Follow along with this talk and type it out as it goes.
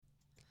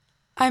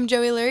I'm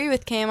Joey Lurie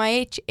with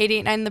KMIH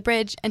 889 The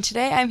Bridge, and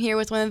today I'm here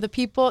with one of the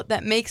people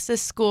that makes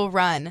this school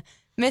run,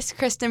 Miss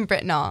Kristin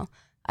Brintnall.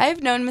 I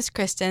have known Miss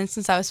Kristin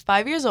since I was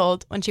 5 years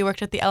old when she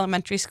worked at the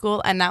elementary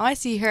school, and now I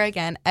see her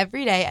again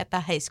every day at the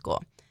high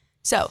school.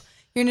 So,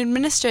 you're an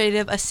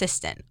administrative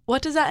assistant.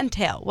 What does that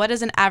entail? What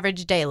does an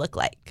average day look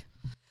like?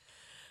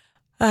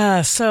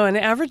 So an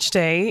average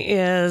day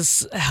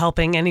is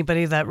helping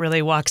anybody that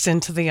really walks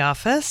into the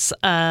office.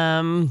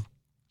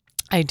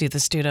 I do the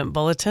student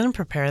bulletin,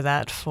 prepare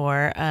that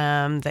for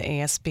the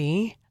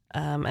ASB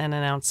and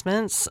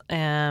announcements.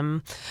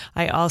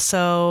 I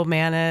also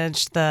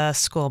manage the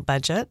school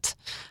budget.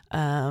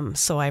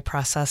 So I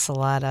process a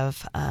lot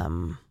of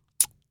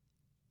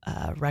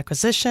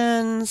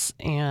requisitions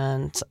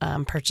and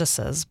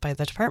purchases by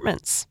the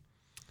departments.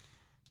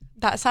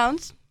 That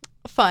sounds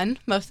fun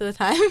most of the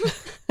time.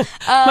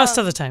 Most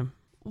of the time.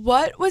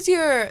 What was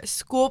your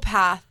school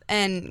path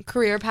and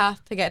career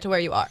path to get to where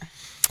you are?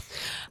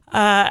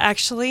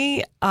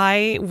 Actually,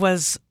 I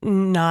was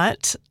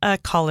not a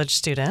college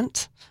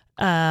student.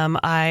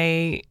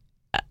 I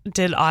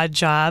did odd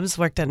jobs,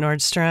 worked at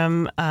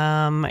Nordstrom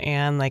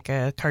and like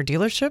a car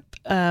dealership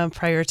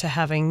prior to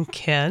having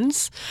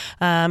kids.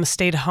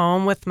 Stayed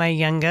home with my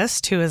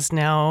youngest, who is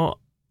now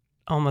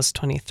almost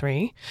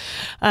 23.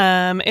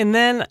 And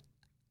then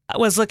I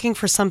was looking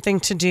for something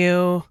to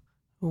do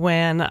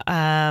when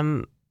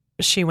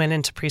she went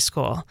into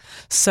preschool.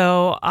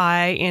 So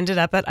I ended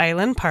up at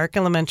Island Park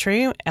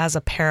Elementary as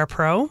a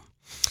parapro.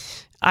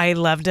 I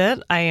loved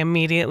it. I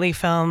immediately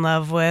fell in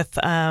love with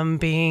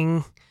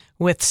being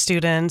with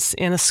students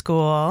in a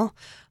school.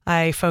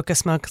 I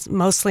focused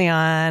mostly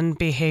on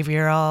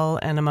behavioral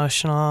and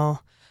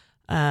emotional,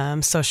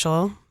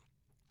 social.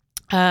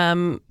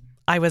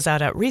 I was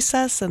out at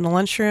recess in the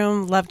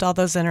lunchroom, loved all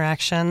those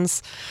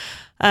interactions,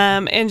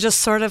 and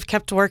just sort of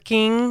kept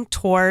working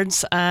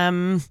towards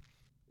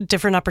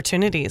different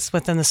opportunities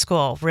within the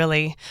school,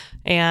 really.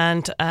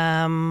 And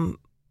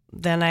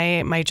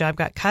then my job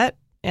got cut,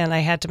 and I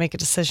had to make a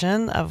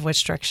decision of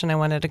which direction I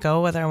wanted to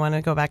go, whether I wanted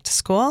to go back to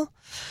school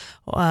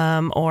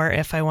or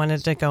if I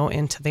wanted to go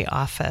into the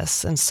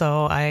office. And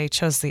so I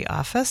chose the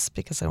office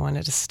because I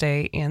wanted to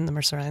stay in the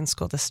Mercer Island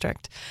School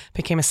District.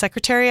 Became a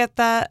secretary at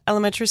that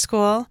elementary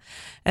school,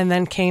 and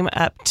then came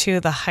up to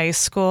the high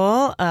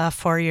school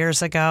 4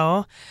 years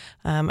ago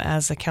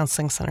as a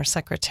counseling center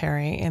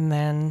secretary, and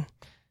then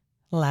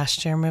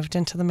last year moved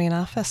into the main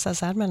office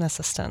as admin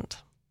assistant.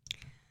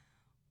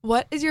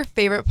 What is your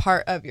favorite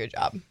part of your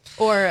job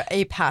or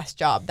a past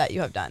job that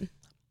you have done?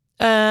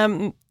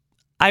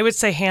 I would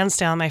say hands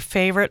down, my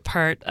favorite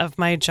part of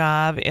my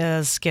job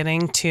is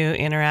getting to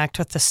interact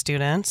with the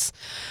students,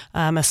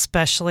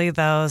 especially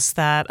those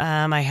that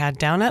I had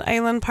down at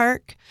Island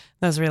Park,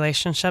 those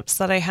relationships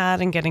that I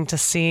had, and getting to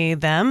see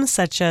them,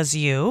 such as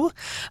you,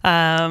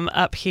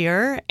 up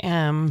here,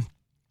 and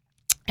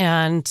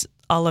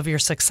all of your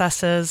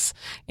successes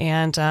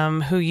and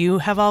who you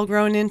have all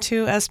grown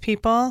into as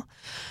people.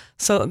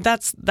 So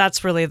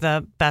that's really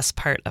the best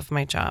part of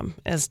my job,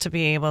 is to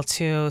be able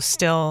to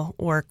still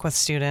work with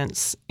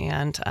students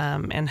and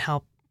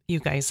help you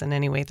guys in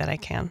any way that I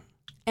can.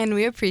 And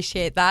we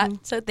appreciate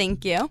that. So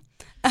thank you.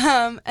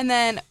 And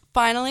then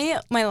finally,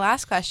 my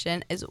last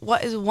question is,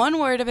 what is one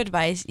word of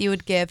advice you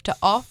would give to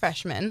all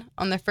freshmen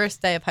on their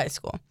first day of high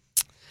school?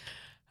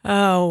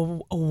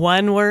 Oh,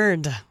 one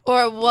word.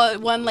 Or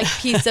one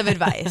piece of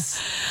advice.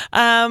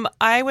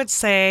 I would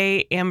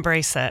say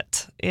embrace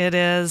it. It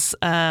is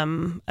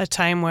a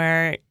time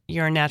where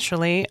you're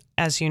naturally,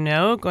 as you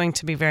know, going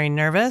to be very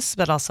nervous,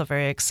 but also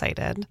very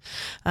excited.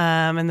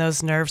 And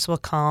those nerves will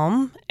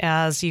calm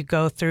as you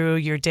go through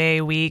your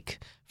day, week,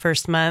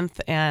 first month,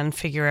 and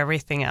figure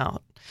everything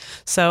out.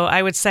 So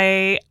I would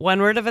say one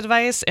word of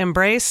advice: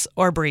 embrace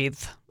or breathe.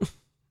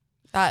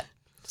 That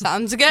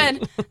sounds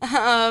good.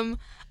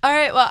 All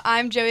right, well,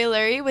 I'm Joey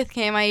Lurie with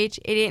KMIH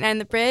 889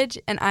 The Bridge,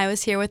 and I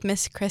was here with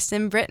Miss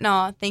Kristin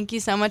Brintnall. Thank you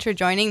so much for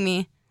joining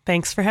me.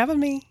 Thanks for having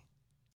me.